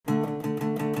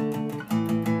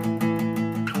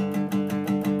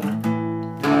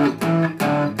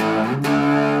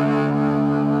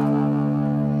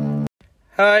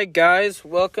Hi guys,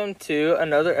 welcome to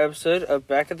another episode of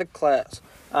Back at the Class.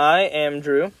 I am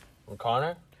Drew. I'm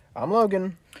Connor. I'm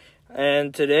Logan.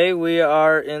 And today we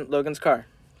are in Logan's car.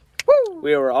 Woo!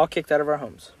 We were all kicked out of our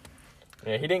homes.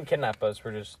 Yeah, he didn't kidnap us.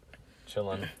 We're just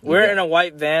chilling. We're in a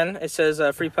white van. It says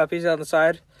free puppies on the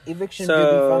side. Eviction do be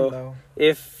fun, though.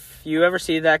 If you ever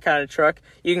see that kind of truck,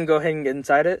 you can go ahead and get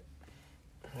inside it.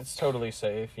 It's totally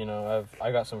safe. You know,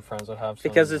 I got some friends that have some.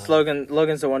 Because it's Logan.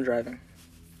 Logan's the one driving.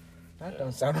 That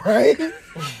don't sound right.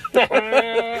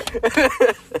 Man.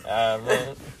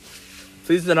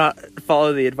 Please do not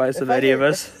follow the advice of any of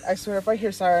us. I swear, if I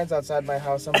hear sirens outside my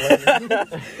house, I'm blaming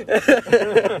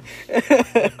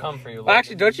They've come for you. Well,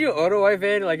 actually, don't you own a white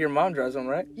van? Like your mom drives them,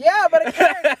 right? Yeah, but a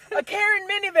Karen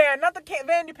minivan, not the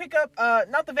van you pick up,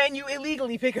 not the van you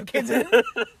illegally pick up kids in.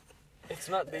 It's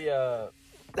not the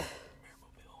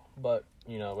but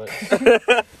you know, but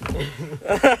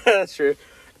That's true.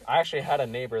 I actually had a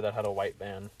neighbor that had a white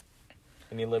van,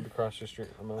 and he lived across the street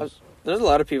from us. There's a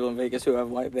lot of people in Vegas who have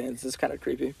white vans. It's kind of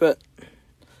creepy, but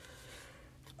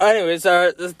anyways,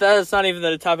 that is not even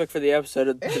the topic for the episode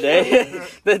of today.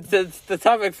 the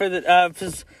topic for the all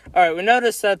right. We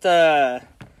noticed that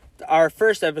our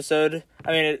first episode.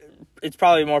 I mean, it's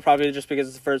probably more popular just because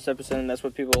it's the first episode, and that's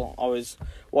what people always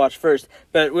watch first.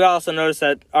 But we also noticed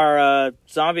that our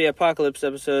zombie apocalypse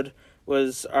episode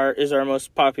is our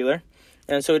most popular.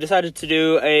 And so we decided to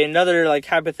do another,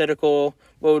 hypothetical,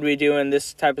 what would we do in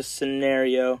this type of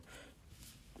scenario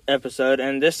episode.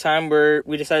 And this time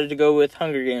we decided to go with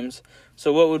Hunger Games.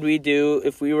 So what would we do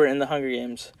if we were in the Hunger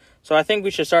Games? So I think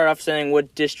we should start off saying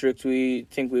what district we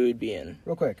think we would be in.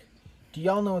 Real quick, do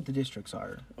y'all know what the districts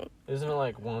are? Isn't it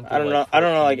like 1 through I don't know. I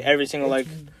don't know, every single,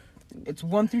 It's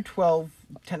 1 through 12,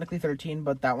 technically 13,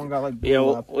 but that one got,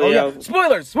 blew up. yeah.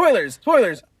 Spoilers!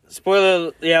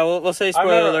 Spoiler, yeah, we'll say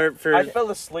spoiler alert for... I fell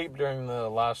asleep during the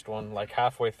last one. Like,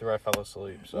 halfway through, I fell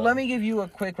asleep. So. Let me give you a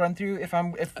quick run-through, if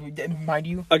mind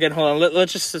you. Again, hold on,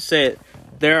 let's just say it.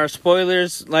 There are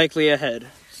spoilers likely ahead.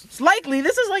 It's likely,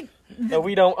 this is But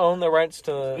we don't own the rights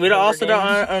to We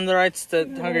don't own the rights to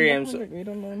Hunger Games. We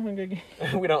don't own Hunger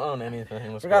Games. We don't own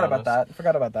anything. Forgot about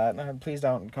that. Please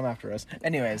don't come after us.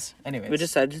 Anyways. We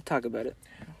decided to talk about it.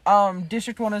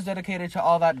 District 1 is dedicated to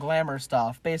all that glamour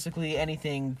stuff. Basically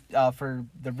anything for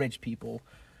the rich people.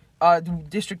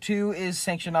 District 2 is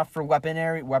sanctioned off for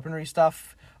weaponry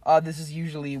stuff. This is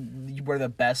usually where the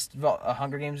best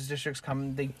Hunger Games districts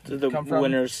come from.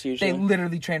 Winners, usually. They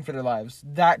literally train for their lives.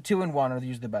 That 2 and 1 are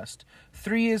usually the best.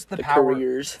 3 is the power.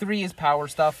 Careers. 3 is power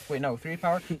stuff. Wait, no, 3 is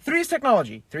power. 3 is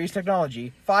technology.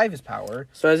 5 is power.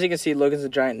 So as you can see, Logan's a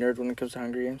giant nerd when it comes to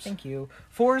Hunger Games. Thank you.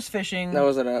 4 is fishing. That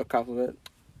wasn't a compliment.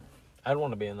 I'd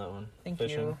want to be in that one. Thank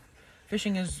you.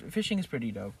 Fishing is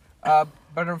pretty dope. But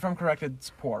if I'm correct,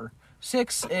 it's poor.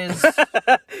 6 is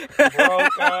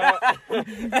Broke up.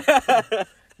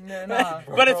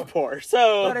 But it's poor.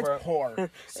 So. But it's poor.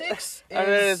 6 is. I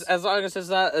mean, as long as it's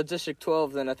not a District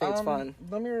 12, then I think it's fine.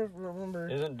 Let me remember.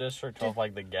 Isn't District 12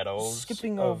 like the ghettos?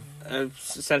 Skipping over.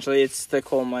 Essentially, it's the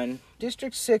coal mine.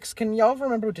 District 6. Can y'all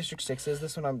remember what District 6 is?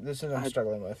 This one I'm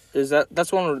struggling with.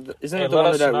 That's one? Isn't Hey, it the one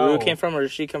let us that Rue know. came from, or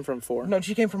did she come from 4? No,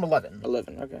 she came from 11.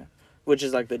 11. Okay. Which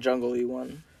is like the jungle-y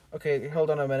one. Okay, hold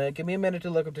on a minute. Give me a minute to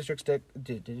look up District 6.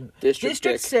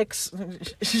 District 6.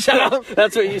 Shut up.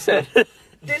 That's what you said.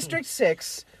 District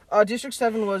 6. District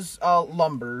 7 was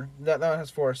lumber. That has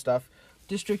forest stuff.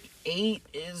 District 8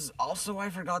 is also... I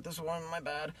forgot this one. My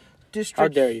bad. How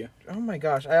dare you? Oh my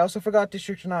gosh. I also forgot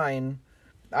District 9.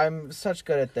 I'm such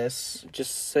good at this.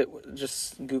 Just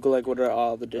Google what are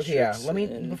all the districts. Okay,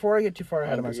 yeah. Before I get too far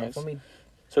ahead of myself,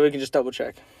 so we can just double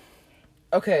check.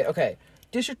 Okay.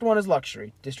 District 1 is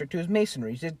luxury. District 2 is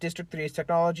masonry. District 3 is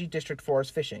technology. District 4 is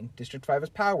fishing. District 5 is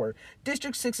power.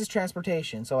 District 6 is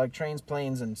transportation, so trains,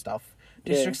 planes, and stuff.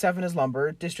 District 7 is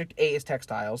lumber. District 8 is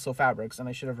textiles, so fabrics, and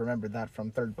I should have remembered that from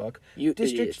 3rd book.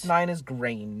 District 9 is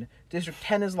grain. District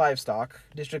 10 is livestock.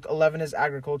 District 11 is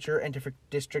agriculture, and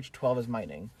District 12 is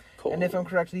mining. Cool. And if I'm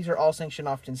correct, these are all sanctioned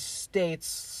off in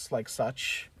states like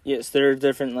such. Yes, they're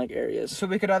different areas. So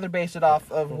we could either base it off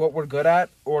of what we're good at,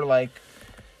 or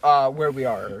where we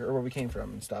are, or where we came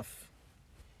from and stuff.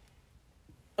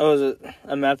 Oh, is it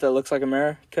a map that looks like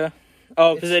America?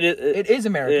 Oh, because it is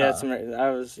America. Yeah, it's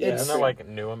America. Isn't there like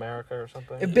New America or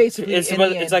something?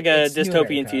 It's like a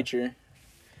dystopian future.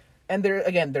 And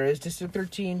there is District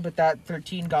 13, but that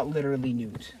 13 got literally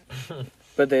nuked.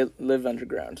 But they live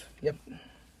underground. Yep.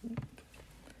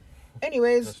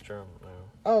 Anyways. That's true. Yeah.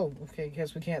 Oh, okay.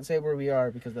 Guess we can't say where we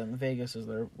are because then Vegas is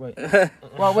there. Wait.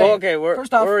 Well, wait. Okay.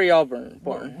 First off, where are y'all born?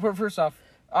 First off,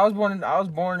 I was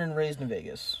born and raised in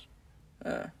Vegas.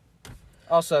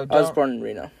 Also, I was born in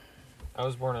Reno. I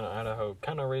was born in Idaho,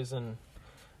 kind of raised in,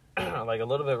 like a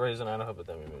little bit raised in Idaho, but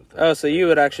then we moved. Oh, so you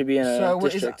would actually be in a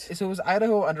district. So was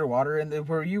Idaho underwater? And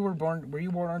were you born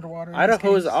underwater?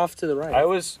 Idaho is off to the right. I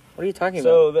was. What are you talking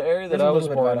So about? the area that There's a I was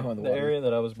little bit of born, Idaho in the the water. area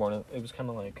that I was born in, it was kind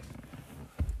of like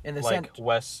In the like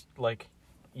west, like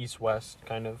east-west,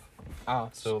 kind of. Oh,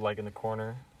 So like in the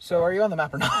corner. so are you on the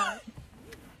map or not?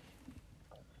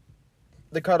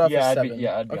 The cutoff is 7. I'd be okay,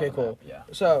 on the cool. map, yeah.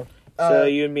 So, So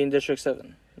you would be in District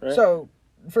 7, right? so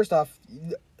first off,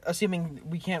 assuming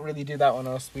we can't really do that one,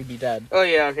 else we'd be dead. Oh,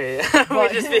 yeah, okay.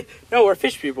 Yeah. No, we're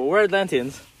fish people. We're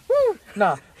Atlanteans. Woo!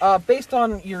 Nah. Based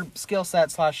on your skill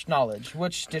set / knowledge,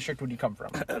 which district would you come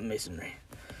from? Masonry.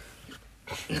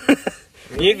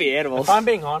 You'd be animals. If I'm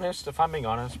being honest,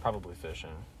 probably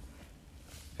fishing.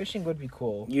 Fishing would be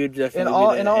cool. You'd definitely In be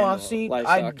all the animal, honesty,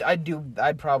 livestock.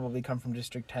 I'd probably come from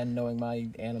District 10, knowing my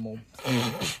animal.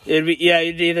 You'd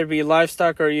either be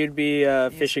livestock or you'd be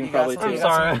fishing you got probably some- too. you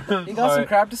got some- You got some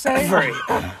crap to say?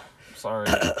 Sorry.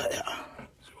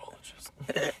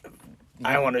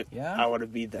 I want to. Yeah? I want to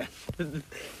be that.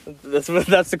 That's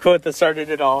the quote that started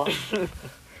it all.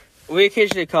 We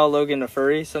occasionally call Logan a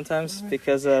furry sometimes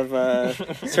because of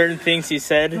certain things he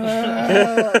said.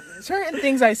 Certain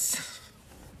things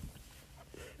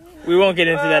We won't get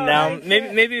into that now.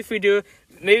 Maybe if we do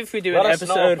an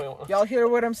episode. Y'all hear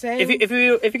what I'm saying? If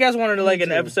you guys wanted to like Me an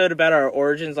too. episode about our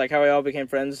origins, like how we all became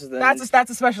friends, then That's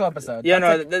a special episode. yeah,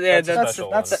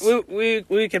 That's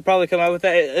we could probably come out with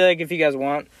that, like if you guys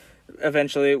want,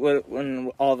 eventually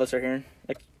when all of us are here,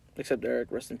 except Eric,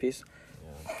 rest in peace.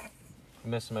 Yeah.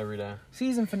 Miss him every day.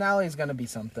 season finale is gonna be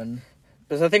something.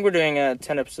 Because I think we're doing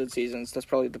 10 episode seasons. That's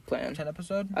probably the plan. 10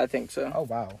 episode? I think so. Oh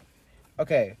wow.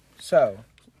 Okay, so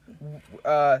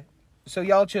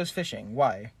y'all chose fishing.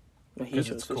 Why? Well, he Because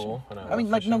chose it's fishing. cool. And I mean,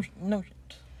 like love no. You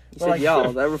Well, said like-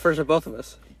 y'all. That refers to both of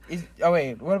us. Oh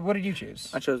wait, what did you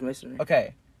choose? I chose masonry.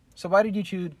 Okay, so why did you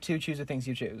choose the things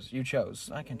you chose? You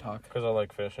chose. I can talk. Because I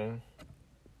like fishing.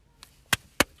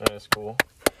 And it's cool.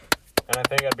 And I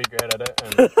think I'd be great at it.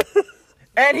 And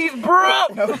And he's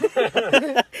broke.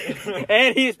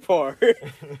 And he's poor.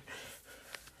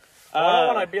 I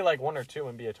don't want to be like 1 or 2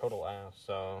 and be a total ass.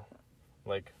 So,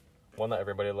 like, one that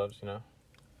everybody loves, you know?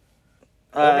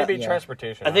 Or maybe yeah.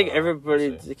 transportation. I think don't know. everybody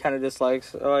We'll see. kind of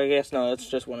dislikes. Oh, I guess no. It's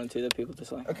just 1 and 2 that people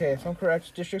dislike Okay, if I'm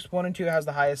correct, Districts 1 and 2 has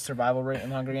the highest survival rate in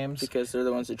the Hunger Games. because they're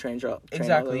the ones who train all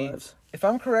Exactly. their lives. If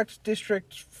I'm correct,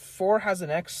 District 4 has the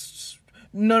next...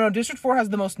 No, District 4 has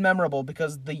the most memorable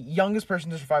because the youngest person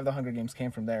to survive the Hunger Games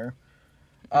came from there.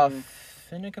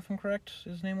 Finnick, if I'm correct,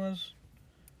 his name was?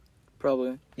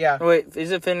 Probably. Yeah, Oh, wait,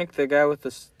 is it Finnick, the guy with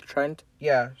the trident?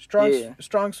 yeah. Yeah.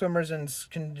 Strong swimmers and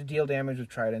can deal damage with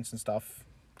tridents and stuff.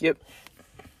 Yep.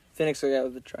 Finnick's the guy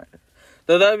with the trident.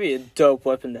 Though that would be a dope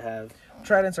weapon to have.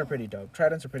 Tridents are pretty dope.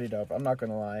 I'm not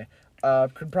gonna lie.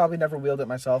 Could probably never wield it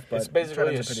myself, but It's basically a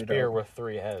tridents are pretty spear dope. with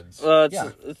 3 heads.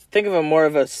 Think of it more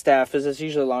of a staff, because it's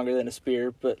usually longer than a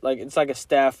spear, but like it's like a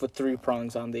staff with 3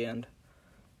 prongs on the end.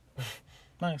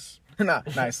 Nice. Nah,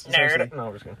 nice. Seriously. No,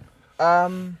 I'm just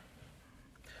kidding.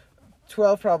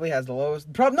 12 probably has the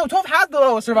lowest. 12 has the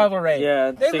lowest survival rate.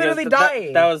 Yeah, They because literally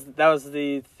die. That was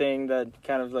the thing that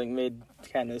kind of like made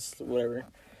Katniss whatever.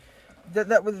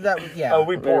 Yeah. Oh,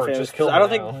 we Very poor. famous, Just kill 'cause I don't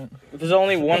them think- now. There's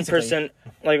only one Basically. person,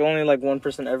 like only like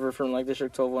 1% ever from like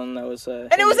District 12 one that was.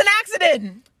 And it was an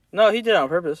accident. No, he did it on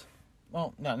purpose.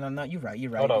 Well, no. You're right.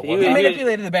 Hold on, He what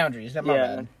manipulated the boundaries. My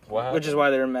Yeah, bad. What happened? which is why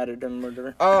they were mad at him or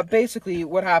whatever. Basically,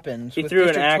 what happens? He with threw an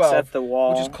District axe 12, at the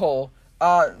wall, which is Cole.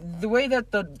 The way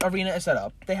that the arena is set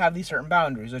up, they have these certain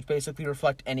boundaries, which basically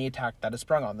reflect any attack that is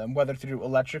sprung on them, whether through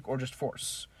electric or just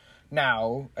force.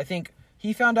 Now, I think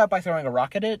he found out by throwing a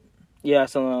rock at it. Yeah,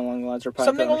 something along the lines of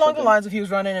Something along the lines of he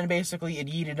was running and basically it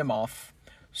yeeted him off.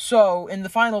 So, in the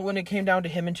final, when it came down to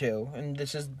him and 2, and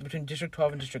this is between District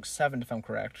 12 and District 7, if I'm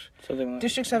correct, Something like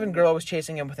District 7 girl was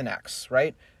chasing him with an axe,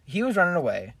 right? He was running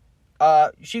away.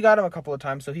 She got him a couple of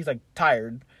times, so he's, like,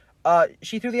 tired.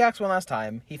 She threw the axe one last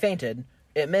time. He fainted.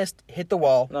 It missed, hit the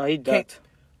wall. No, he ducked.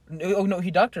 Oh, no, he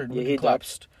ducked or Yeah, he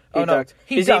collapsed? He Oh, no, ducked.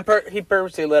 he ducked. He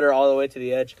purposely led her all the way to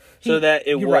the edge so that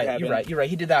it would happen. You're right.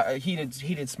 He did that. He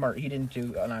did smart. He didn't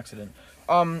do an accident.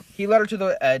 He led her to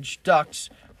the edge, ducked.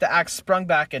 The axe sprung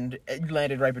back and it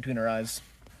landed right between her eyes.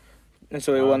 And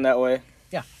so he won that way.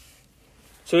 Yeah.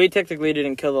 So he technically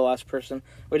didn't kill the last person,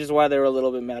 which is why they were a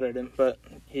little bit mad at him, but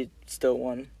he still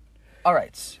won. All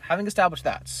right. Having established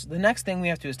that, the next thing we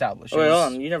have to establish Wait, is...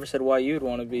 hold on. You never said why you'd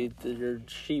want to be your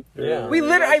sheep. Or Yeah.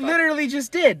 I literally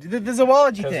just did. The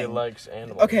zoology Because he thing. likes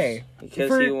animals. Okay. Because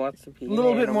For he wants to be A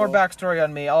little bit more backstory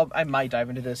on me. I might dive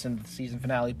into this in the season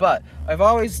finale, but I've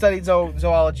always studied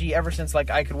zoology ever since,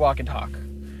 like, I could walk and talk.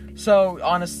 So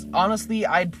honestly,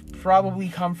 I'd probably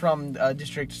come from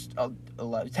District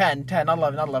 11, 10, not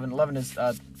 11, not 11. 11 is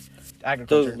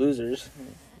agriculture. Those losers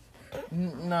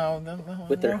No.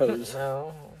 with their hose.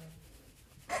 No.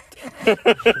 That's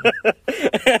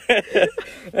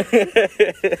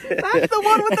the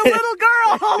one with the little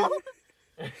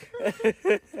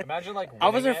girl. Imagine like I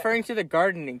was winning referring to the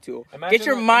gardening tool. Imagine Get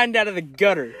your like- mind out of the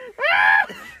gutter.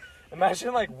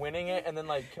 Imagine like winning it and then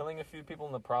like killing a few people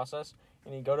in the process,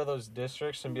 and you go to those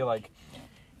districts and be like,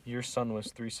 "Your son was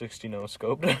 360 no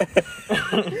scoped."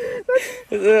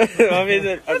 I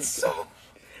mean, That's so.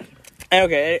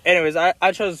 okay. Anyways,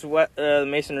 I chose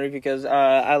masonry because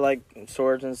I like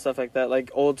swords and stuff like that,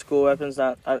 like old school weapons.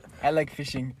 I like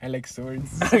fishing. I like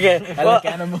swords. Okay. I like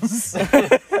animals.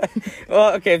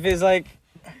 Well, okay. Because like,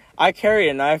 I carry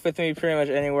a knife with me pretty much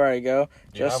anywhere I go.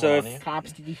 Do you Just have so one on if you?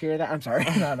 Cops, did you hear that? I'm sorry.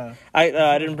 No. I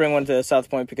didn't bring one to South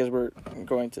Point because we're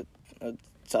going to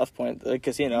South Point, the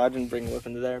casino. I didn't bring a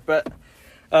weapon to there, but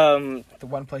The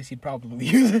one place you'd probably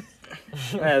use it.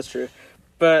 that's true.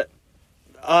 But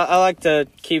I like to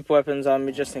keep weapons on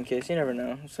me just in case. You never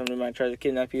know. Somebody might try to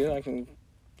kidnap you. I can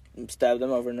stab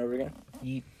them over and over again.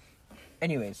 Yeet.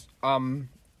 Anyways,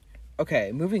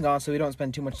 okay, moving on so we don't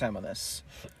spend too much time on this.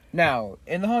 Now,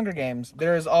 in the Hunger Games,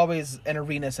 there is always an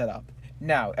arena set up.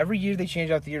 Now, every year they change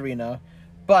out the arena,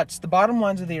 but the bottom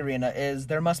lines of the arena is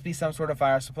there must be some sort of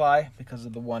fire supply because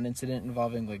of the one incident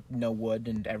involving, like, no wood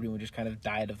and everyone just kind of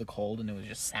died of the cold and it was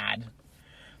just sad.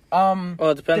 Well,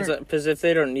 it depends, because if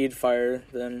they don't need fire,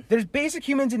 then There's basic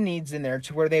humans and needs in there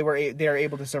to where they are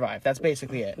able to survive. That's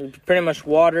basically it. pretty much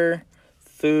water,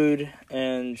 food,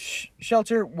 and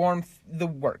Shelter, warmth, the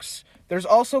works. There's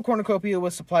also cornucopia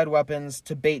with supplied weapons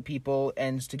to bait people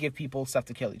and to give people stuff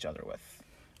to kill each other with.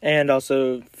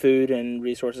 also food and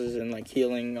resources and like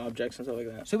healing objects and stuff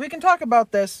like that. So we can talk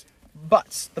about this,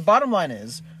 but the bottom line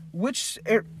is, which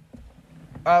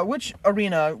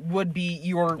arena would be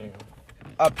your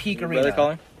peak arena? Brother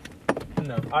calling?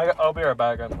 No, I'll be right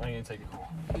back. I need to take a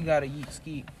call. You gotta eat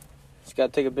ski. Just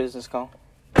gotta take a business call.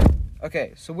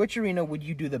 Okay, so which arena would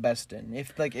you do the best in?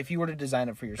 If you were to design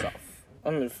it for yourself,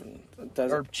 I mean,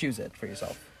 or choose it for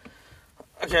yourself.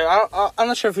 okay, I'm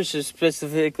not sure if we should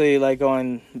specifically like go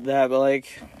on that, but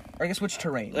like Or I guess which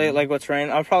terrain? like what terrain?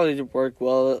 I'll probably work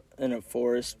well in a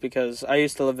forest because I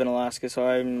used to live in Alaska, so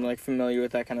I'm like familiar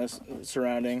with that kind of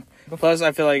surrounding. Plus,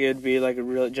 I feel like it'd be like a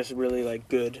really like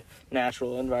good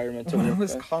natural environment to When work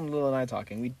was with. Honolulu and I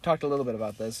talking? We talked a little bit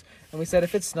about this, and we said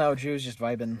if it snowed, Drew's just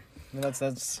vibing. And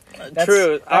that's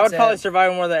True. I would that's probably it.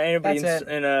 survive more than anybody That's it.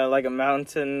 in a like a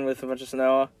mountain with a bunch of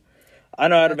snow. I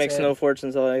know how to That's make it. snow forts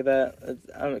and stuff like that.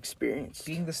 I'm experienced.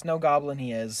 Being the snow goblin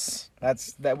he is,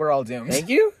 that we're all doomed. Thank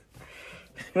you.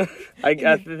 I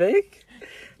think.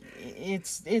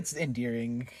 It's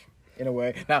endearing in a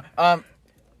way. Now,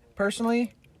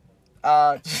 personally,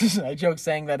 I joke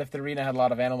saying that if the arena had a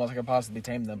lot of animals, I could possibly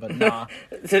tame them, but nah.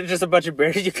 Is it just a bunch of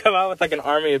bears? You come out with like an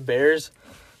army of bears.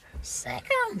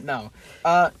 No.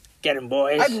 Get 'em,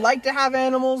 boys. I'd like to have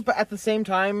animals, but at the same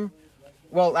time,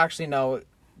 well, actually, no.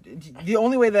 The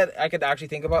only way that I could actually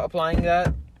think about applying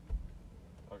that.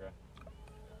 Okay.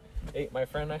 Hey, my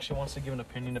friend actually wants to give an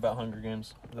opinion about Hunger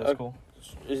Games. That's cool.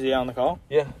 Is he on the call?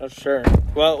 Yeah. Oh, sure.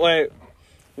 Well, wait.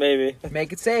 Maybe.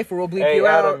 Make it safe or we'll bleep Hey, you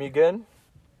Adam, out. you good?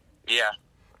 Yeah.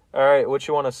 All right, what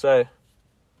you want to say?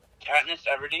 Katniss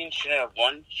Everdeen shouldn't have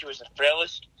won. She was the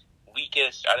frailest,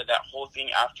 weakest out of that whole thing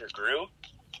after Gru.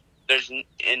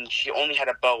 And she only had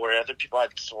a bow where other people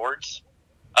had swords.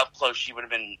 Up close, she would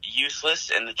have been useless.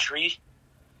 And the tree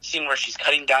scene where she's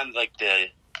cutting down like the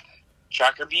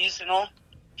tracker bees and all,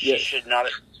 she should not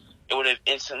have. It would have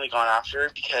instantly gone after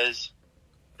her because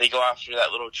they go after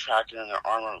that little tracker in their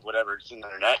arm or whatever it's in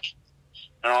their neck.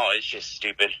 And all, it's just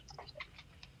stupid.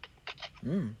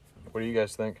 What do you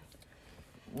guys think?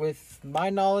 With my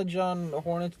knowledge on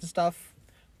hornets and stuff,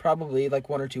 probably like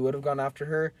one or two would have gone after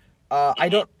her. I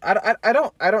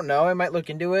don't know. I might look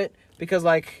into it because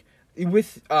like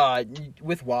with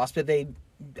Wasp,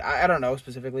 I don't know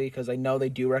specifically because I know they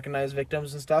do recognize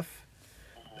victims and stuff.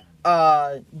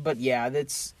 But yeah,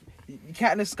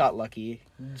 Katniss got lucky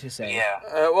to say. Yeah.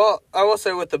 Well, I will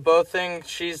say with the bow thing,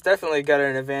 she's definitely got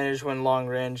an advantage when long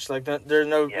range. Like,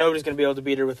 nobody's gonna be able to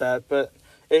beat her with that. But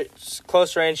it's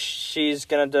close range. She's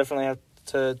gonna definitely have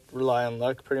to rely on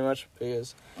luck, pretty much,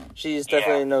 because she's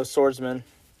definitely no swordsman.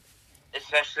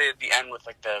 Especially at the end with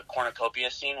like the cornucopia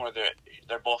scene where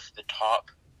they're both at the top.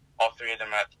 All three of them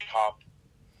are at the top.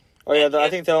 Oh yeah, I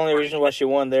think the only reason why she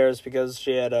won there is because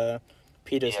she had a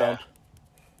Peeta's hump.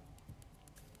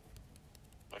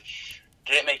 Which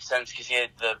didn't make sense because he had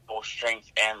the both strength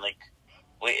and like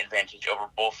weight advantage over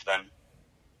both of them.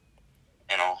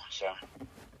 and all. So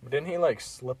Didn't he like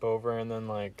slip over and then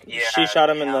like? yeah, She shot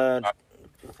him in the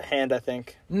hand, I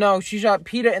think. No, she shot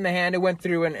PETA in the hand. It went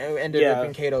through and ended up Yeah.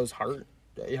 in Kato's heart,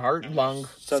 lung,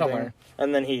 Something. somewhere.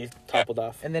 And then he toppled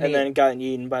off. And And then then, he- got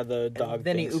eaten by the dog. And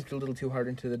then he things. ooped a little too hard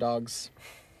into the dogs.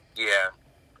 Yeah.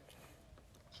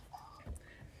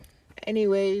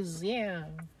 Anyways, yeah.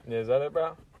 Yeah, is that it,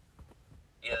 bro?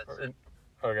 Yeah, that's it.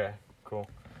 Okay, cool. Okay.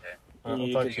 All right, You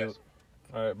we'll talk could- to you.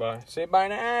 All right, bye. Say bye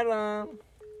to Adam. All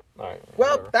right.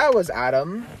 Well, whatever. that was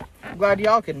Adam. I'm glad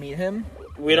y'all could meet him.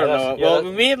 We don't Yeah, know. that's- yeah, Well,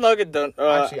 that- me and Logan don't.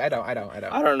 Actually, I don't. I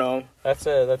don't know. That's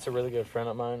a really good friend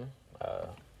of mine.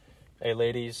 Hey,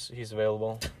 ladies, he's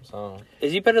available. So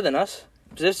Is he better than us?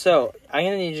 'Cause if so, I'm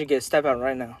gonna need you to get step out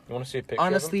right now. you want to see a picture?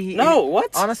 Honestly, No, what?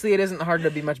 Honestly, it isn't hard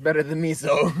to be much better than me.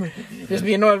 So just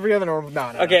be annoyed every other normal.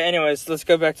 No. Okay, anyways, let's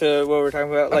go back to what we're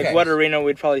talking about. Like, Okay. what arena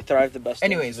we'd probably thrive the best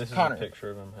in. Anyways, This is Connor, a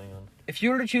picture of him. Hang on. if you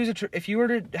were to choose if you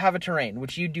were to have a terrain,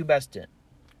 which you do best in.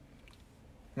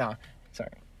 No,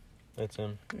 sorry. That's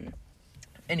him.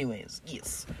 Anyways,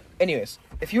 yes. Anyways,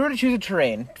 if you were to choose a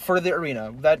terrain for the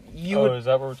arena that you would, Is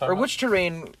that what we're talking or about? which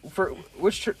terrain for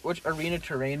which arena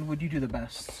terrain would you do the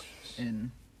best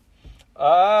in?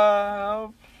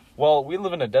 Well, we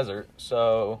live in a desert,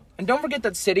 so And don't forget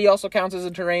that city also counts as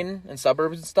a terrain and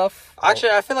suburbs and stuff.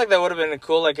 Actually, I feel like that would have been a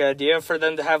cool like idea for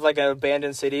them to have like an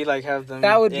abandoned city, like have them.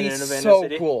 That would in be an abandoned so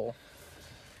city. cool.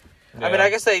 I mean, I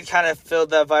guess they kind of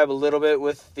filled that vibe a little bit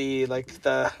with the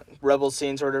the rebel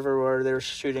scenes or whatever, where they were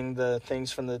shooting the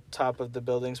things from the top of the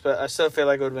buildings. But I still feel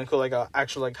like it would have been cool, like a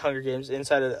actual like Hunger Games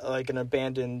inside of like an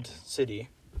abandoned city.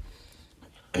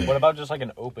 What about just like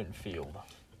an open field?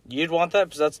 You'd want that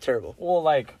because that's terrible. Well,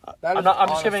 like That is I'm just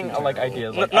honestly giving like terrible.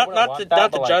 ideas. Not Like, I wouldn't not want to that,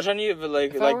 not but, to like, judge on you, but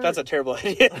like If I were- that's a terrible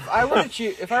idea. If I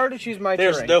were to choose my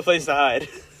There's terrain, no place to hide.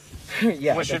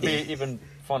 yeah. which should be even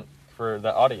fun for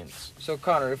the audience. So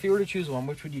Connor, if you were to choose one,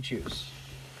 which would you choose?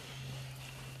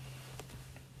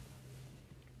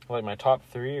 Like my top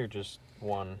 3 or just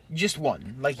one? Just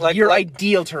one, like Like- your like-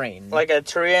 ideal terrain. Like a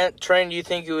terrain you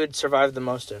think you would survive the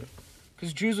most in?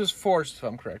 Because Drew's was forest, if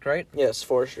I'm correct, right? Yes,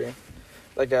 forestry,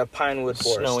 like a pine wood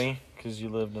forest. Snowy, because you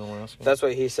lived in Alaska. That's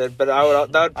what he said. But that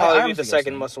would I probably be honestly the guess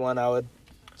second so. most one I would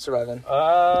survive in.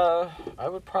 I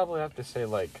would probably have to say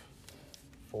like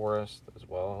forest as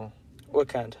well. What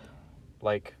kind?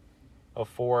 Like a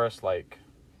forest, like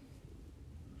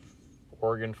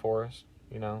Oregon forest.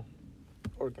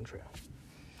 Oregon Trail.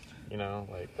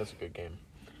 Like that's a good game.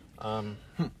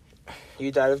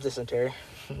 You died of dysentery.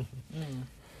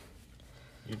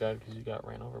 You died because you got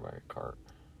ran over by a cart.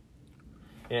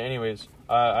 Yeah. Anyways,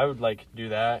 I would like do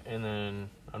that, and then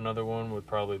another one would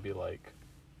probably be like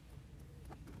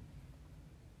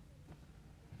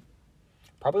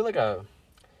probably like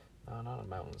not a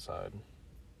mountainside.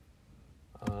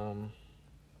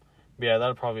 Yeah,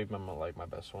 that'd probably be my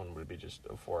best one would be just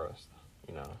a forest.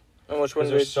 And which one Because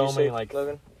there's did so you many, say, like,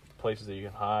 Logan? Places that you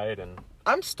can hide and.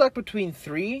 I'm stuck between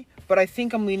 3, but I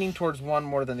think I'm leaning towards one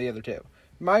more than the other 2.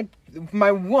 My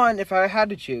one, if I had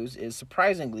to choose, is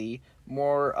surprisingly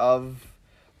more of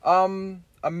a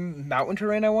mountain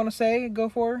terrain. I want to say go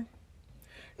for.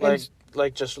 And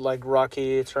Like just like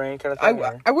rocky terrain kind of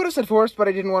thing. I would have said forest, but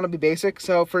I didn't want to be basic.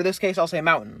 So for this case, I'll say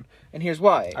mountain, and here's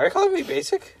why. Are you calling me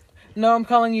basic? No, I'm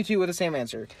calling you two with the same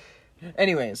answer.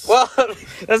 Anyways, Well,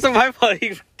 that's not my fault.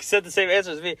 You said the same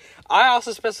answer as me. I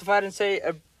also specified and say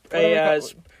a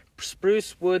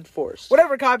spruce wood forest.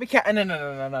 whatever copycat.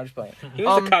 No, I'm just playing. He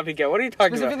was a copycat. What are you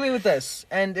talking about? Specifically with this,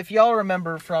 and if y'all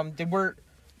remember from,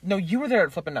 you were there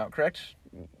at Flippin' Out, correct?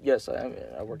 Yes,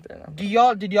 I work there now.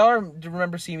 Did y'all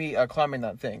remember see me climbing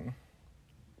that thing?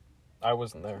 I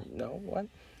wasn't there. No, what?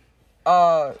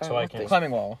 So I can't.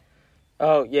 Climbing wall.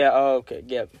 Oh yeah. Oh okay.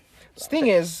 Yep. Thing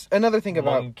is, another thing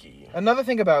Monkey.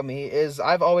 about me is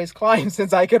I've always climbed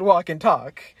since I could walk and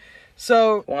talk.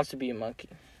 So Wants to be a monkey.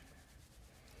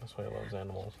 That's why he loves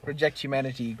animals. reject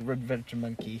humanity, revenge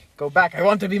monkey. Go back. I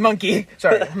want to be monkey.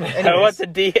 Sorry. I want Anyways. to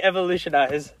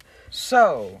de-evolutionize.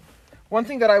 So, one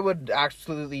thing that I would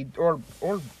absolutely, well,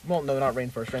 no, not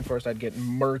rainforest. Rainforest, I'd get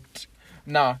murked.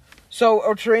 Nah. So,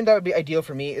 a terrain that would be ideal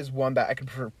for me is one that I could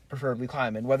preferably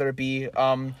climb in, whether it be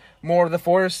more of the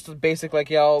forest, basic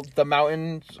like y'all, the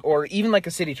mountains, or even like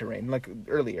a city terrain, like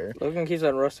earlier. Logan keeps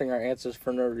on roasting our answers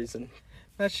for no reason.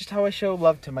 That's just how I show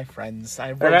love to my friends.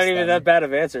 They're not even that bad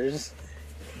of answers.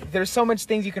 There's so much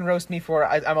things you can roast me for.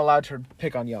 I'm allowed to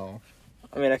pick on y'all.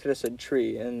 I mean, I could have said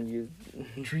tree, and you...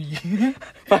 Tree.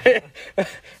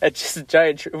 It's just a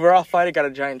giant tree. We're all fighting on a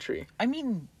giant tree. I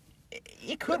mean,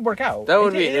 it could work out. That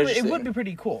would be it interesting. would be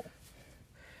pretty cool.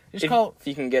 Just If call.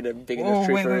 you can get a big enough Oh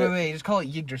tree wait, for wait, it. wait! Just call it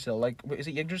Yggdrasil. Like, is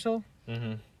it Yggdrasil?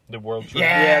 Mm-hmm. The world tree.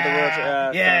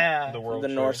 Yeah, The world the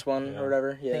tree. Norse one or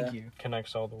whatever. Yeah. Thank you.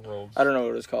 Connects all the worlds. I don't know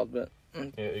what it was called, but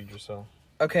Yeah, Yggdrasil.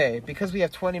 Okay, because we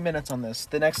have 20 minutes on this,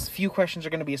 the next few questions are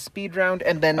going to be a speed round,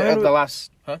 and then I mean, the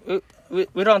last... Huh? we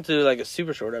don't have to do like a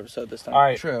super short episode this time. All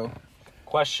right. True.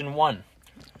 Question 1.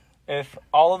 If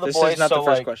all of the This boys is not the first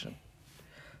like, question.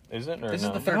 is it or This no?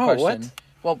 is the third No, question.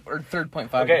 what? Well, or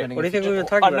 3.5, Okay, depending what do you if think we were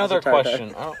talking about? Another this entire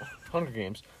question. Oh, Hunger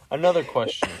Games. Another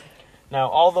question. Now,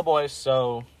 all the boys,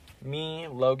 so me,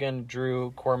 Logan,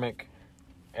 Drew, Cormac,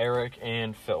 Eric,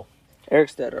 and Phil.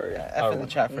 Eric's dead already. F in the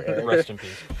chat for Eric. Rest in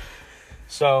peace.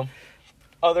 So,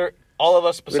 all of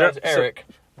us besides don't- so- Eric,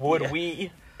 would Yeah.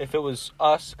 we, if it was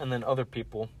us and then other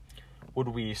people, would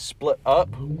we split up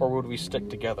or would we stick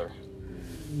together?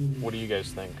 What do you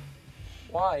guys think?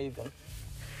 Why even?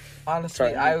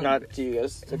 Honestly, Sorry, not to you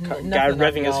guys. The guy nothing on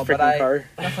revving his y'all, but freaking car.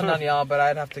 Nothing on y'all, but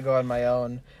I'd have to go on my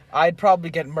own. I'd probably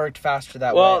get murked faster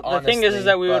that Well, way, the thing is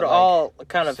that we would but, like, all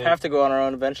kind of safe- have to go on our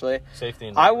own eventually. Safety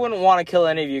and I wouldn't want to kill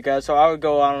any of you guys, so I would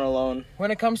go on alone. When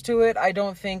it comes to it, I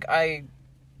don't think I...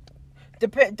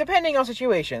 depending on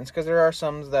situations, because there are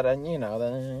some that,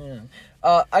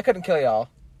 I couldn't kill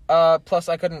y'all. Plus,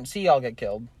 I couldn't see y'all get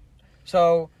killed.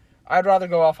 So, I'd rather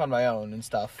go off on my own and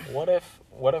stuff. What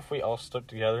if we all stuck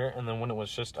together and then when it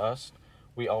was just us,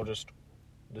 we all just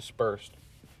dispersed?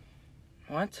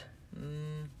 What?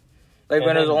 Mm. Like And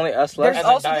when it was then- only us There's left? And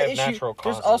then also die the of issue. natural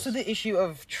There's causes. also the issue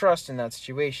of trust in that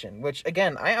situation, which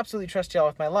again, I absolutely trust y'all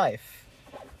with my life.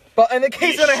 But in the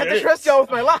case that I have to shouldn't. trust y'all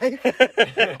with my life,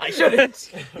 I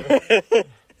shouldn't.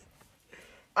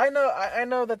 I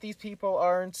know that these people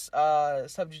aren't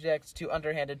subject to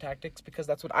underhanded tactics because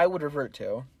that's what I would revert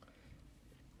to.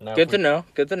 Now, Good if to we- know.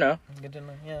 Good to know. Good to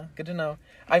know. Yeah, good to know.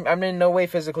 I'm in no way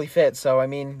physically fit, so I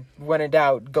mean, when in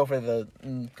doubt, go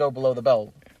below the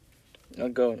belt.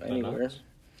 Don't go anywhere. nuts.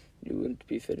 You wouldn't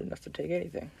be fit enough to take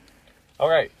anything. All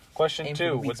right, question Aim for 2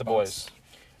 the weak with the spots. boys.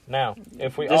 Now,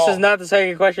 if we This all... is not the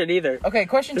second question either. Okay,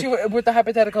 question 2 with the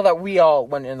hypothetical that we all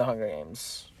went in the Hunger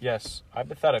Games. Yes,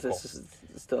 hypothetical. This is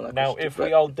still not Now, question if two, we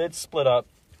but- all did split up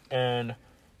and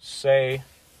say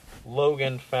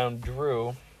Logan found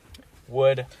Drew,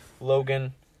 would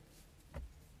Logan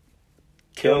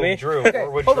Kill me? Drew, Okay, or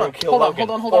would hold Drew on, kill hold on, Logan?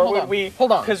 hold on, hold Or on, hold would on. we?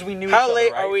 Hold on. Because we knew How each late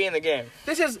other, right? are we in the game?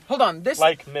 Hold on, this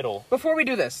Like middle. before we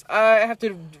do this, I have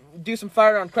to do some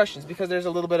fire round questions because there's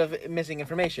a little bit of missing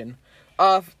information.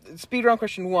 Speed round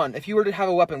question 1. If you were to have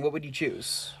a weapon, what would you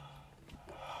choose?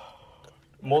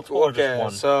 Multiple or just Okay,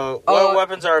 one? so what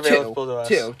weapons are available to us?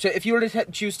 Two. If you were to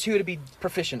choose 2 to be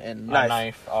proficient in. A Knife.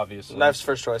 knife, obviously. Knife's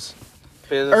first choice.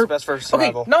 Because it's Or- the best for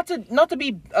survival. Okay, not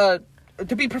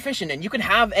to be proficient in. You can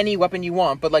have any weapon you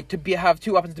want, but like have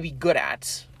 2 weapons to be good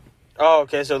at. Oh,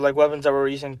 okay, so like weapons that we're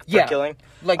using for Yeah. killing?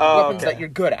 Like Oh, weapons okay. that you're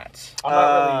good at. I'm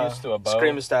not really used to a bow.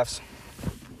 Screamer staffs.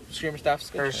 Screamer staffs.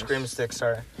 good Or choice. screamer sticks,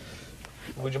 sorry.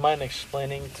 Would you mind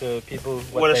explaining to people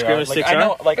What a they screamer are? stick I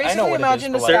know, are? like I Basically, know what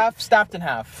imagine it is, a but like, staff stabbed in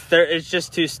half. It's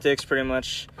just 2 sticks, pretty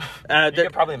much. you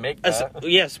could probably make that.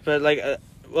 Yes, but like,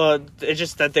 well, it's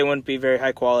just that they wouldn't be very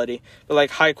high quality. But like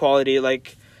high quality,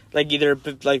 like either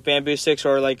like bamboo sticks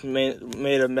or like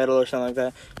made of metal or something like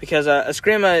that. Because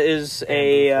eskrima is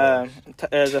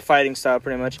is a fighting style,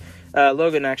 pretty much.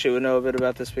 Logan actually would know a bit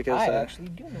about this because I actually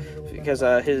do know a little bit because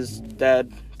about his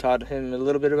dad taught him a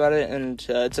little bit about it, and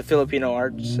it's a Filipino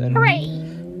arts. And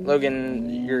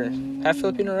Logan, you're half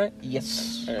Filipino, right? that.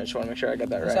 Yes. I just want to make sure I got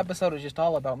that This right. episode is just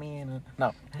all about me and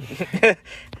no.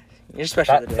 You're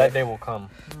special That today. day will come.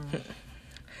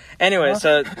 Anyway,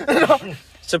 so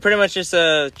pretty much it's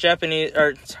a Japanese,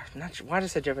 or sorry, not why did I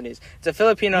say Japanese? It's a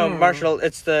Filipino martial.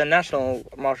 It's the national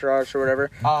martial arts or whatever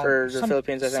for the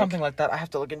Philippines, I think. Something like that. I have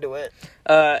to look into it.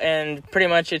 And pretty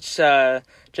much it's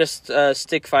just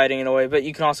stick fighting in a way, but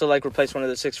you can also like replace one of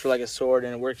the sticks for like a sword,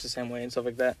 and it works the same way and stuff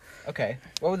like that. Okay.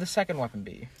 What would the second weapon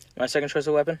be? My second choice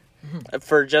of weapon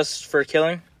for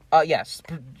killing, Yes,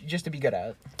 just to be good at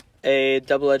it. a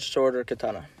double-edged sword or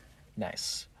katana.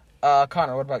 Nice.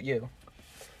 Connor, what about you?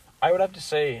 I would have to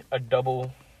say a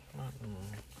double.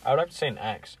 I would have to say an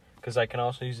axe because I can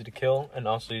also use it to kill and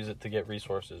also use it to get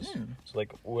resources. So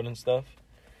like wood and stuff.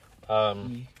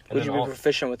 And Would then you be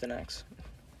proficient with an axe?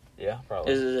 Yeah,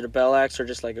 probably. Is it a bell axe or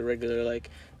just like a regular like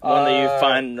one that you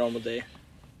find in a normal day?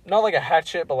 Not like a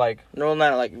hatchet, but like No,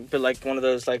 not like, but like one of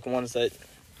those like ones that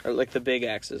are like the big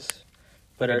axes,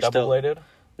 but a are double still bladed.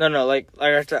 No, like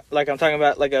I'm talking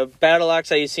about like a battle axe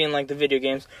that you see in like the video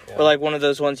games, Yeah. or like one of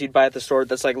those ones you'd buy at the store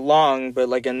that's like long but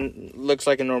like looks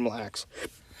like a normal axe.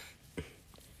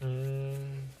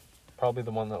 Probably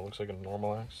the one that looks like a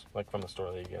normal axe, like from the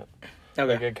store that you get.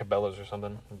 Okay. Like at Cabela's or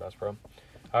something, or Bass Pro.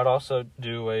 I'd also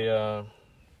do a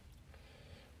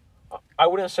I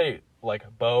wouldn't say like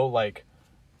bow, like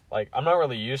I'm not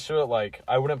really used to it. Like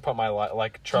I wouldn't put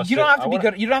my trust. You don't have to be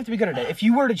good. You don't have to be good at it. If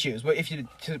you were to choose, what if you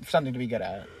something to be good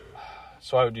at?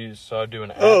 So I'd do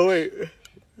an axe. Oh wait.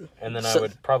 And then I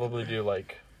would probably do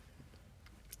like.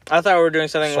 I thought we were doing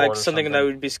something like something. that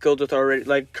would be skilled with already,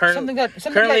 like Something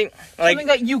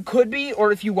that you could be,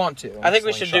 or if you want to. I think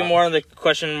we should do more on the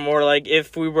question, more like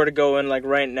if we were to go in like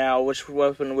right now, which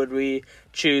weapon would we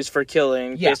choose for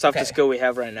killing based off the skill we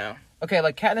have right now? Okay,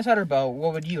 like Katniss had her bow.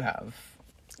 What would you have?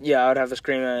 Yeah, I would have a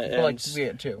scream and we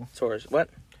get 2 swords. What?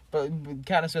 But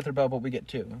Katniss with her bow, but we get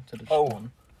 2 instead of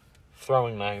one.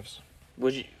 Throwing knives.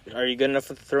 Are you good enough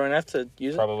with the throwing knife to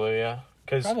use it? Probably, yeah.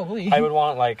 Because probably. I would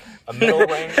want like a middle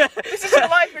range. This is your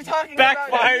life you're talking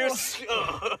Backfires.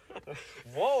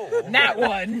 Whoa. Nat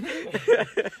one.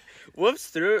 Whoops,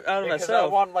 threw it out of Because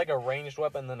myself. I want like a ranged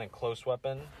weapon, then a close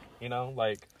weapon. You know,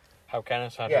 like how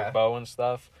Candace had her bow and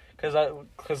stuff.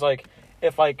 Because like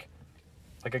if like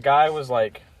a guy was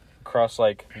like across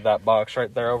like that box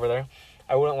right there over there,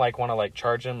 I wouldn't like want to like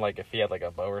charge him like if he had like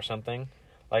a bow or something.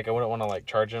 Like, I wouldn't want to, like,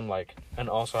 charge him, like, and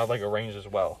also have, like, a range as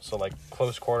well. So, like,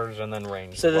 close quarters and then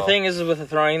range. So, the thing is with a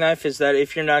throwing knife is that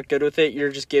if you're not good with it,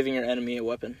 you're just giving your enemy a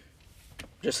weapon.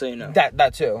 Just so you know.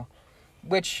 That too.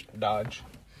 Which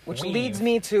leads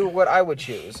me to what I would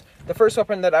choose. The first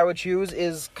weapon that I would choose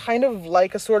is kind of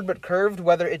like a sword but curved,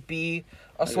 whether it be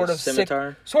a like sort a of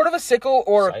scimitar? sort of a sickle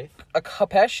or Scythe? a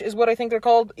kapesh is what I think they're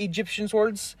called, Egyptian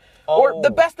swords. Or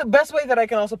the best way that I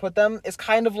can also put them is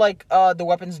kind of like the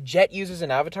weapons Jet uses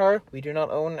in Avatar. We do not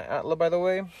own Atla, by the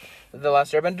way. The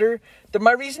Last Airbender.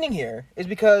 My reasoning here is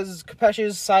because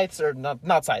Kapesh's scythes are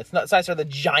not scythes. Scythes are the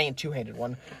giant two-handed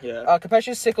one. Yeah.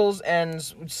 Kapesh's sickles and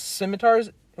scimitars.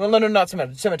 Well, no, not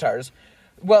scimitars.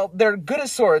 Well, they're good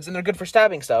as swords and they're good for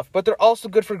stabbing stuff, but they're also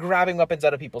good for grabbing weapons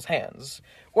out of people's hands.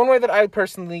 One way that I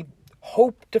personally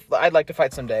I'd like to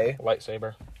fight someday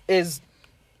lightsaber is.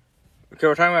 Okay,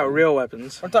 we're talking about real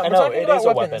weapons. We're talking about a weapons.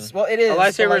 weapon. Well, it is. A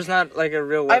lightsaber is not like a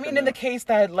real weapon. I mean, in the case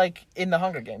that, like, in the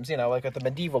Hunger Games, you know, like at the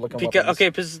medieval looking weapons. Okay,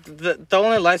 because the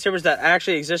only lightsabers that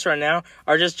actually exist right now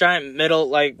are just giant metal,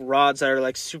 like, rods that are,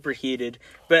 like, super heated.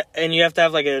 And you have to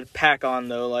have, like, a pack on,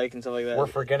 though, like, and stuff like that. We're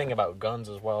forgetting about guns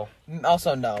as well.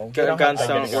 Also, no. Guns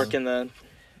don't work in the...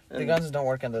 The guns don't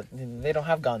work in the... They don't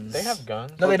have guns. They have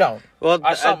guns. No, they don't. Well,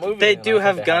 I saw movies they do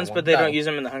have guns, one. but they don't use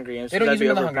them in the Hunger Games. They don't use them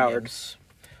in the Hunger Games.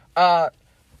 A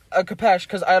Kapesh,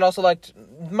 because I'd also like to...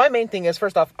 My main thing is,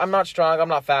 first off, I'm not strong, I'm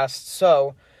not fast,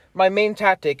 so my main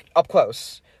tactic, up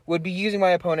close, would be using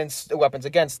my opponent's weapons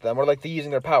against them, or like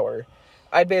using their power.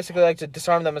 I'd basically like to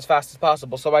disarm them as fast as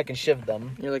possible so I can shiv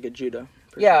them. You're like a judo.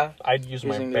 Yeah. I'd use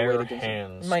my bare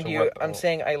hands. Mind you, I'm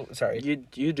saying sorry.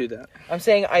 You do that. I'm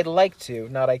saying I'd like to,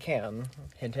 not I can.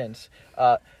 Hint, hint.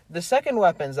 The second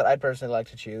weapons that I'd personally like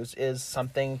to choose is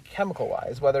something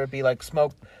chemical-wise, whether it be like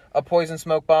poison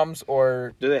smoke bombs,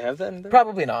 or... Do they have that in there?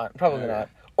 Probably not.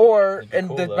 Or,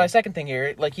 cool, my second thing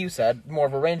here, like you said, more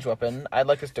of a ranged weapon, I'd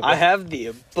like to stick with... I have the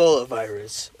Ebola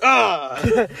virus.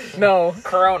 Ah! No.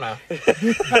 Corona.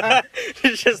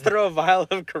 Just throw a vial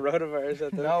of coronavirus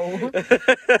at them. No.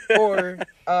 Or,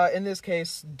 in this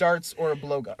case, darts or a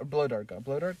blow gun. Blow dart.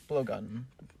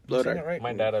 Right?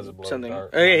 My dad has a blow dart.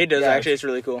 Oh, yeah, he does. Yeah. Actually, it's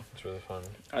really cool. It's really fun.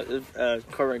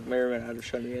 Cormac Merriman had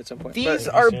shown me at some point. These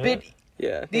are a bit...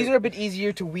 Yeah. These are a bit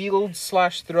easier to wield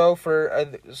 /throw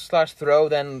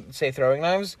than, say, throwing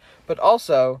knives. But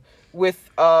also, with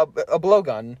a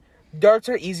blowgun, darts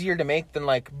are easier to make than,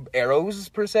 like, arrows,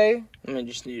 per se. I mean,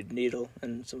 you just need a needle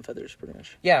and some feathers, pretty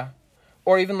much. Yeah.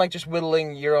 Or even, like, just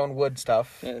whittling your own wood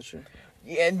stuff. Yeah, that's true.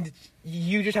 And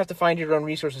you just have to find your own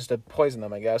resources to poison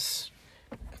them, I guess.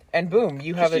 And boom,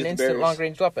 you have an instant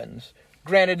long-range weapon.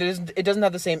 Granted, it doesn't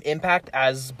have the same impact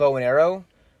as bow and arrow.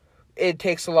 It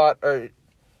takes a lot, or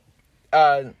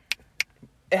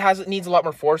it needs a lot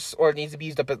more force, or it needs to be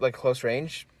used up at like close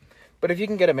range. But if you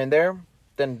can get them in there,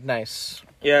 then nice.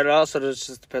 Yeah, it also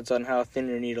just depends on how thin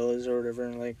your needle is or whatever,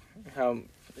 and like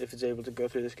if it's able to go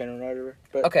through the skin or whatever.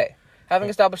 But okay, having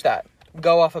established that,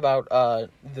 go off about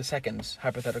the second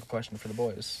hypothetical question for the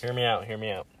boys. Hear me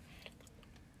out.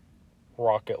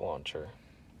 Rocket launcher.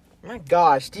 My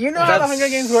gosh, do you know how the Hunger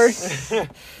Games work?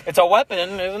 It's a weapon,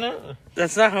 isn't it?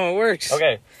 that's not how it works.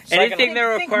 Okay. Anything that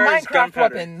requires Minecraft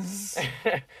gunpowder. weapons.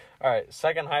 All right.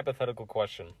 Second hypothetical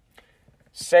question.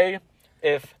 Say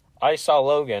if I saw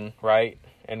Logan, right,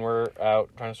 and we're out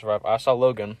trying to survive. I saw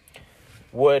Logan.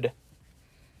 Would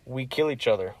we kill each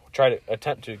other? Try to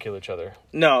attempt to kill each other?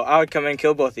 No, I would come and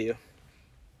kill both of you.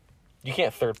 You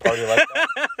can't third party like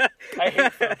that. I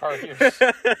hate third parties.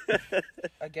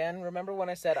 Again, remember when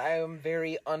I said I am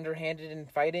very underhanded in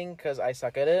fighting because I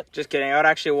suck at it? Just kidding. I would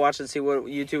actually watch and see what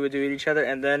you two would do to each other,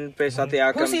 and then based on the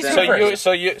outcome. sees then... who first?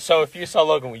 So if you saw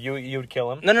Logan, you would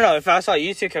kill him? No. If I saw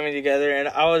you two coming together, and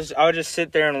I would just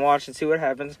sit there and watch and see what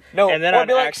happens. No, and then I'd I'd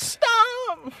be like,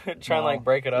 stop! Try and like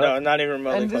break it up. No, not even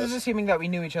remotely. And this close. is assuming that we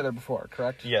knew each other before,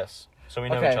 correct? Yes. So we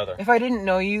know each other. If I didn't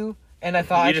know you and I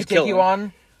thought You I just could take kill you him.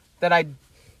 on, then I'd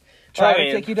try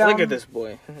to take you down. Look at this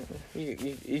boy.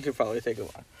 You could probably take him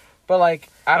on. But like,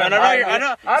 I don't know.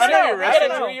 I know you're a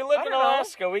wrestler. Drew. You live in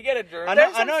Alaska. We get it, Drew.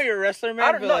 I know you're a wrestler, man.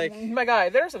 I don't but know, like, my guy.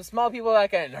 There's some small people that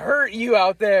can hurt you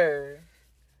out there.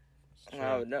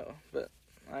 I would know, but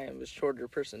I am a shorter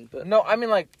person. But No, I mean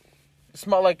like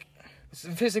small, like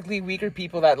physically weaker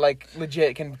people that like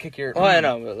legit can kick your. well, I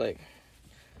know, but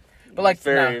like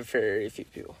very nah. very few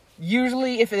people.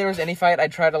 Usually, if there was any fight,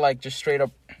 I'd try to like just straight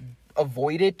up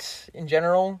avoid it in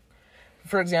general.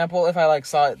 For example, if I like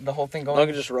saw the whole thing going,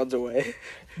 Logan just runs away.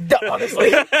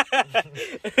 honestly,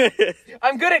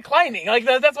 I'm good at climbing. Like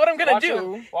that's what I'm gonna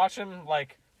do. Watch him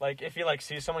like if he like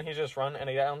sees someone, he just run and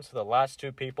he down to the last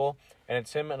two people, and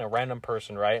it's him and a random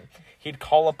person, right? He'd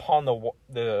call upon upon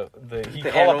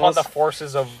the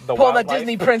forces of the Pull wildlife. that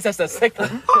Disney princess to sick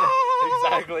them.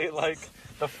 Exactly, like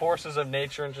the forces of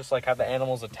nature, and just like have the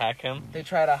animals attack him. They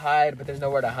try to hide, but there's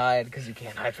nowhere to hide because you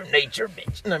can't hide from nature,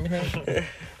 bitch. No, I mean,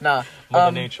 nah.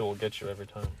 Mother Nature will get you every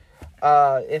time.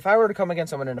 If I were to come against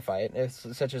someone in a fight,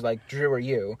 such as like Drew or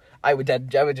you, I would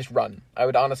just run. I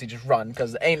would honestly just run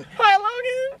because ain't. Hi, Logan.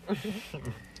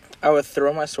 I would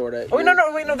throw my sword at you. Oh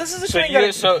no! This is assuming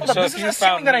that. So this if is you assuming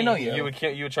found that me, I know you.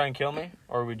 you would try and kill me,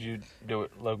 or would you do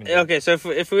it, Logan? Okay, so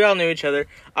if we all knew each other,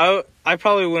 I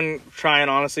probably wouldn't try and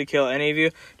honestly kill any of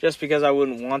you, just because I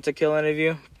wouldn't want to kill any of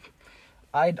you.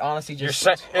 I'd honestly just.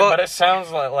 But it sounds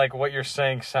like what you're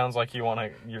saying sounds like you're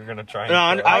gonna try. And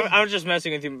No, I was just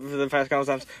messing with you for the past couple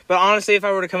times. But honestly, if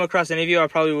I were to come across any of you, I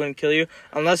probably wouldn't kill you,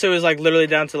 unless it was like literally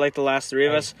down to like the last three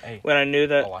of us when I knew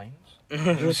that.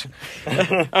 Lions?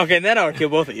 Okay, then I would kill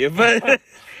both of you. But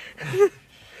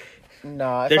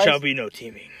No, there shall be no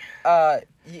teaming.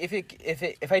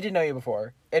 If I did know you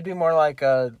before, it'd be more like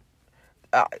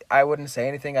I wouldn't say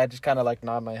anything. I'd just kind of like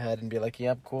nod my head and be like,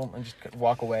 "Yep, cool," and just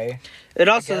walk away. It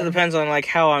also depends on like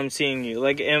how I'm seeing you.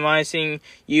 Like, am I seeing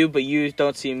you but you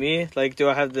don't see me? Like, do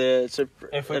I have the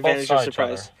advantage of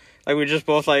surprise? Like, we just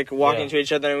both like walk into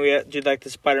each other and we do like the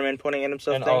Spider-Man pointing at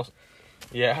himself And thing.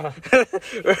 Yeah.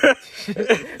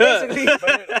 Basically,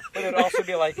 but it'd also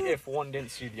be like if one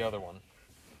didn't see the other one.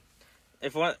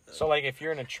 If one. So like if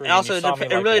you're in a tree. And also, and you saw me,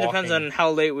 it really depends walking, on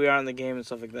how late we are in the game and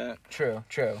stuff like that. True.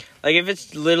 Like, if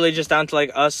it's literally just down to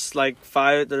like us, like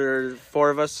 5 or 4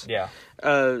 of us. Yeah.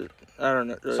 I don't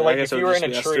know. So like if you were in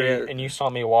a tree and you saw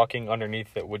me walking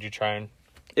underneath it, would you try and?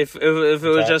 If it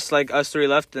was just like us 3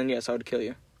 left, then yes, I would kill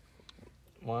you.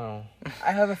 Wow.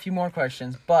 I have a few more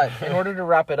questions, but in order to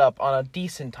wrap it up on a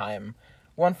decent time,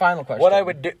 one final question. What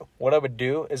I would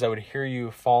do is I would hear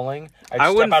you falling. I'd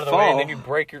step wouldn't out of the way, fall. and then you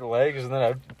break your legs, and then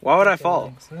I'd. Why would I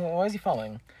fall? Why is he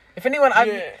falling? If anyone,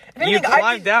 You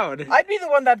climb down. I'd be the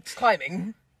one that's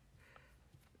climbing.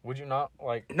 Would you not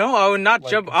like? No, I would not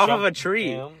Like, jump off of a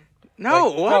tree. down? No,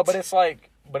 Like, what? No, but it's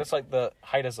like the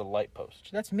height as a light post.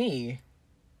 That's me.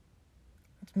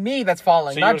 It's me that's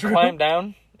falling, So you not would Drew. climb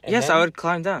down. And yes, then I would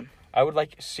climb down. I would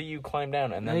like see you climb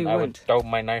down, and No, then you I wouldn't. would throw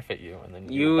my knife at you, and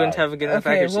then You would wouldn't die. have a good enough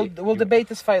Okay, accuracy. we'll debate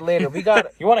this fight later. We got.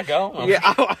 You want to go? Yeah,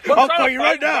 I'll call you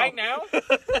right now. Right now.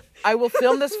 I will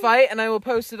film this fight and I will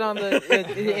post it on the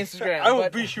Instagram. I will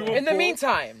But beat you up. in the fool.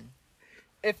 meantime,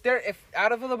 if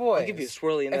out of the boys, I'll give you a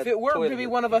swirly in if that it were to toilet. be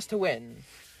one of us to win,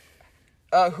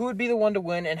 who would be the one to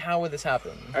win, and how would this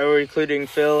happen? Are we including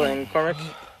Phil and Cormac?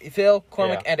 Phil,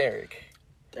 Cormac, Yeah. and Eric.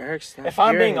 Eric's not If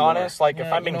I'm here being anymore. honest, like if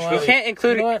Yeah, I'm being you know You what? truly can't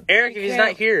include You know what? Eric if he's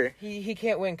not here. He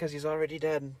can't win because he's already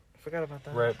dead. Forgot about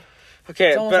that. rip, Okay,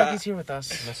 It's almost but like he's here with us.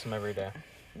 miss him every day.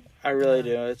 I really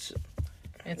do. It's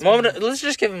It's let's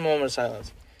just give him a moment of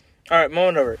silence. All right,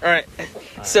 moment over. All right.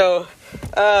 So,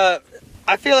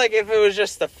 I feel like if it was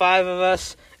just the 5 of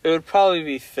us, it would probably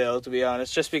be Phil, to be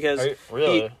honest, just because.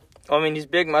 Really? He's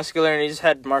big, muscular, and he's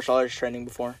had martial arts training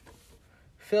before.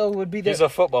 Phil would be the. He's a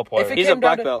football player. If it He's came a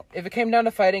black down to- belt. If it came down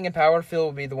to fighting and power, Phil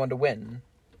would be the one to win.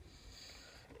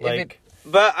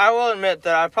 But I will admit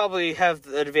that I probably have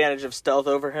the advantage of stealth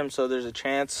over him, so there's a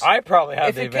chance. I probably have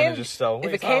If the it advantage came- of stealth.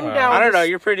 if it came down- I don't know.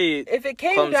 You're pretty If it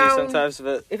came clumsy down, sometimes,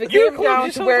 but if it You're came clumsy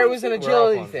down to where it was an sometimes, too. We're all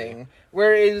agility clumsy. thing,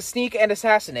 where it was sneak and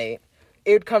assassinate,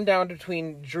 it would come down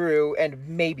between Drew and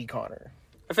maybe Connor.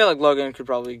 I feel like Logan could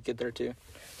probably get there too.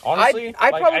 Honestly,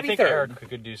 I'd probably I be think third. Eric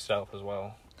could do stealth as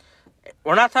well.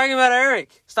 We're not talking about Eric.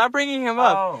 Stop bringing him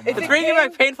up. Oh, It's bringing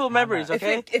back painful memories, If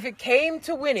okay? it came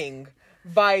to winning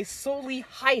by solely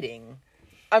hiding,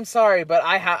 I'm sorry, but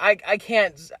I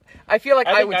can't. I feel like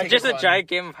I would take just this a one. giant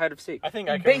game of hide and seek. I think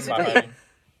I can Basically. win by hiding.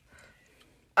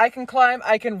 I can climb,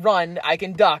 I can run, I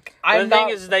can duck. The thing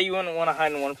is that you wouldn't want to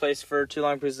hide in one place for too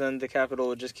long because then the capital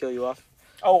would just kill you off.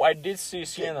 Oh, I did see a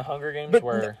scene in the Hunger Games But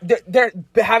where... there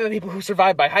have been people who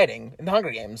survive by hiding in the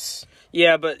Hunger Games.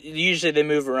 Yeah, but usually they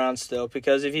move around still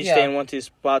because if you stay in one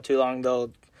spot too long,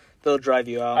 they'll drive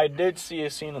you out. I did see a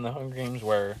scene in the Hunger Games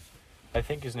where I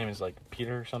think his name is like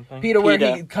Peter or something. Peter, where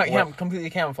he completely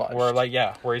camouflaged.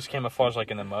 Where he's camouflaged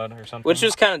like in the mud or something. Which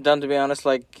was kind of dumb, to be honest.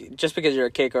 Like, just because you're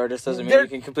a cake artist doesn't mean you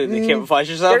can completely camouflage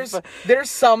yourself. There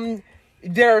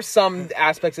are some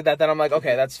aspects of that I'm like,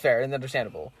 okay, that's fair and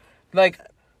understandable. Like,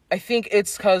 I think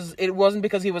it's because it wasn't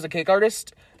because he was a cake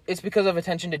artist. It's because of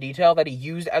attention to detail that he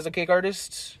used as a cake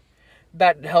artist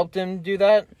that helped him do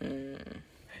that.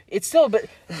 It's still a bit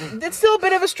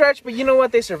of a stretch, but you know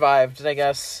what? They survived, I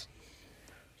guess.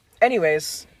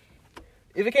 Anyways,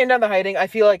 if it came down to hiding, I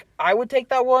feel like I would take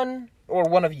that one, or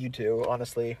one of you two,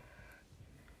 honestly.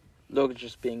 Logan's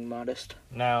just being modest.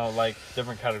 Now, like,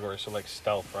 different categories, so like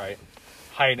stealth, right?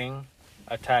 Hiding,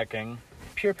 attacking,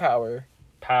 Pure power.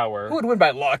 power. Who would win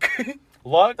by luck?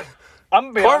 Luck?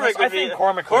 I'm being honest, I think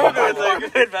Cormac would win by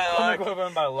luck. Cormac Cormac would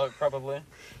win by luck, probably.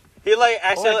 He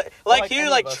accidentally he any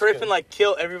would of us trip could. and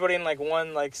kill everybody in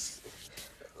one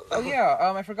Oh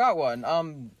yeah, I forgot one.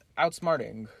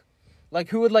 Outsmarting. Like,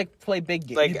 who would play big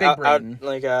game? like big out, brain.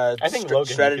 I think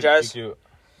Logan strategize.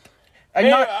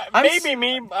 Maybe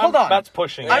me. Hold on. That's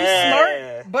pushing it. I'm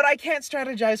Yeah. smart, but I can't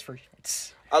strategize for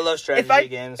it. I love strategy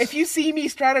games. If you see me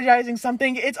strategizing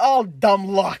something, it's all dumb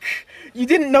luck. You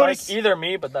didn't notice. Like, either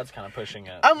me, but that's kind of pushing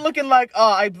it. I'm looking like,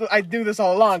 I do this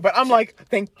all along, but I'm like,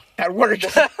 think that worked.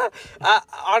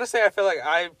 Honestly, I feel like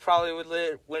I probably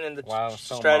would win in the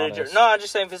so strategy. modest. No, I'm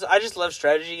just saying, I just love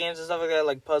strategy games and stuff like that,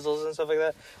 like puzzles and stuff like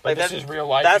that. Like, this is real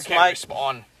life. That's you can't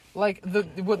respawn. Like, the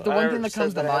one thing that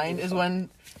comes to mind is when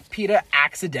PETA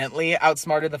accidentally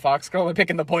outsmarted the fox girl by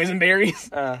picking the poison berries.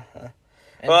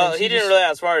 Well, he didn't really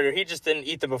outsmart her. He just didn't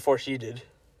eat them before she did.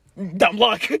 Dumb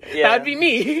luck. Yeah. That'd be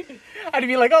me. I'd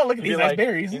be like, oh, look at these nice like,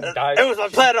 berries. It It was my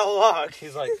plan all along.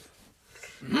 He's like,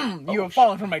 You have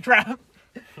fallen from my trap.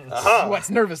 Sweats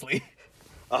nervously.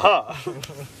 Is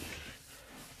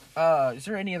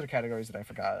there any other categories that I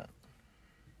forgot?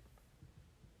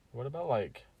 what about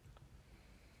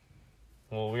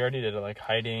well, we already did it,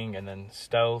 hiding and then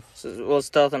stealth.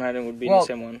 Stealth and hiding would be the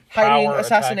same one. Hiding, Power,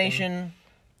 assassination.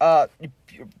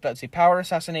 Let's see, power,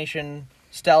 assassination,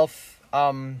 stealth,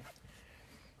 luck,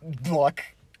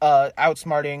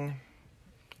 outsmarting.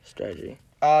 Strategy.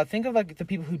 Think of the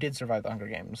people who did survive the Hunger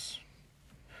Games.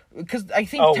 Because I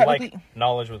think technically,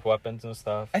 knowledge with weapons and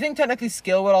stuff. I think technically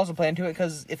skill would also play into it.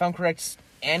 Because if I'm correct,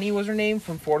 Annie was her name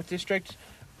from 4th District.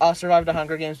 Survived the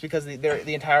Hunger Games because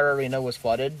the entire arena was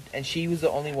flooded, and she was the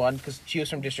only one because she was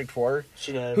from District 4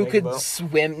 who could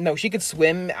swim. No, she could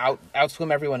swim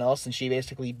outswim everyone else, and she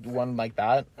basically won like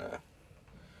that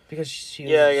because she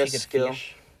could skill.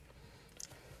 fish.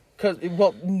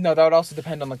 That would also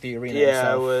depend on the arena.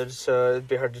 Yeah, it would. So it'd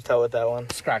be hard to tell with that one.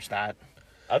 Scratch that.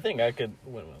 I think I could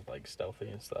win with stealthy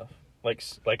and stuff,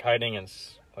 like hiding and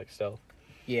stealth.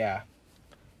 Yeah.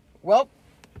 Well,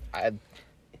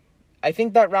 I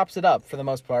think that wraps it up for the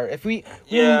most part. If we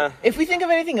think of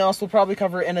anything else, we'll probably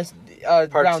cover it in a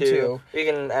Part round 2. two. We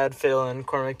can add Phil and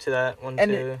Cormac to that one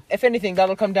And too. if anything,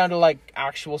 that'll come down to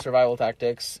actual survival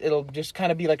tactics. It'll just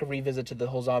kind of be a revisit to the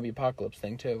whole zombie apocalypse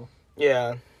thing too.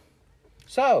 Yeah.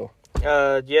 So.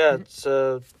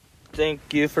 So thank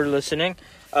you for listening.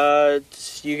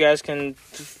 You guys can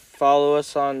follow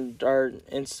us on our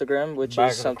Instagram, which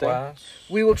is something.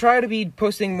 We will try to be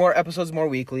posting more episodes more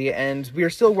weekly, and we are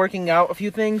still working out a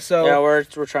few things. So yeah, we're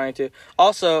trying to.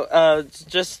 Also,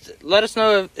 just let us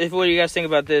know if what you guys think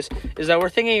about this. Is that we're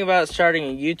thinking about starting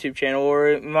a YouTube channel,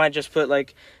 or we might just put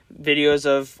videos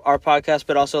of our podcast,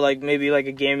 but also maybe a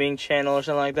gaming channel or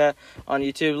something like that on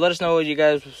YouTube. Let us know what you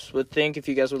guys would think, if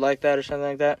you guys would like that or something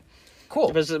like that. Cool.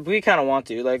 Because we kind of want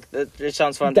to. It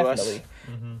sounds fun to us.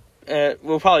 Mm-hmm.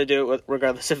 We'll probably do it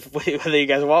regardless of whether you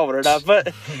guys want it or not.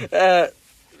 But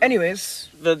anyways,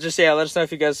 just let us know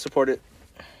if you guys support it.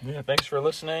 Yeah, thanks for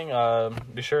listening.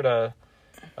 Be sure to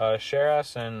share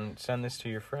us and send this to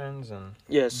your friends. And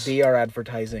yes, be our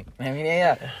advertising. I mean,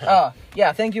 yeah.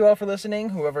 Thank you all for listening.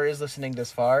 Whoever is listening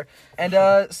this far, and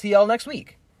see y'all next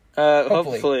week.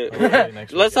 Hopefully.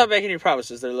 Next Let's not make any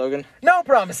promises there, Logan. No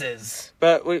promises.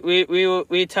 But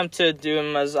we attempt to do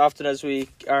them as often as we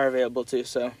are available to.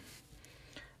 So,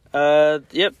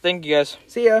 yep. Thank you guys.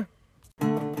 See ya.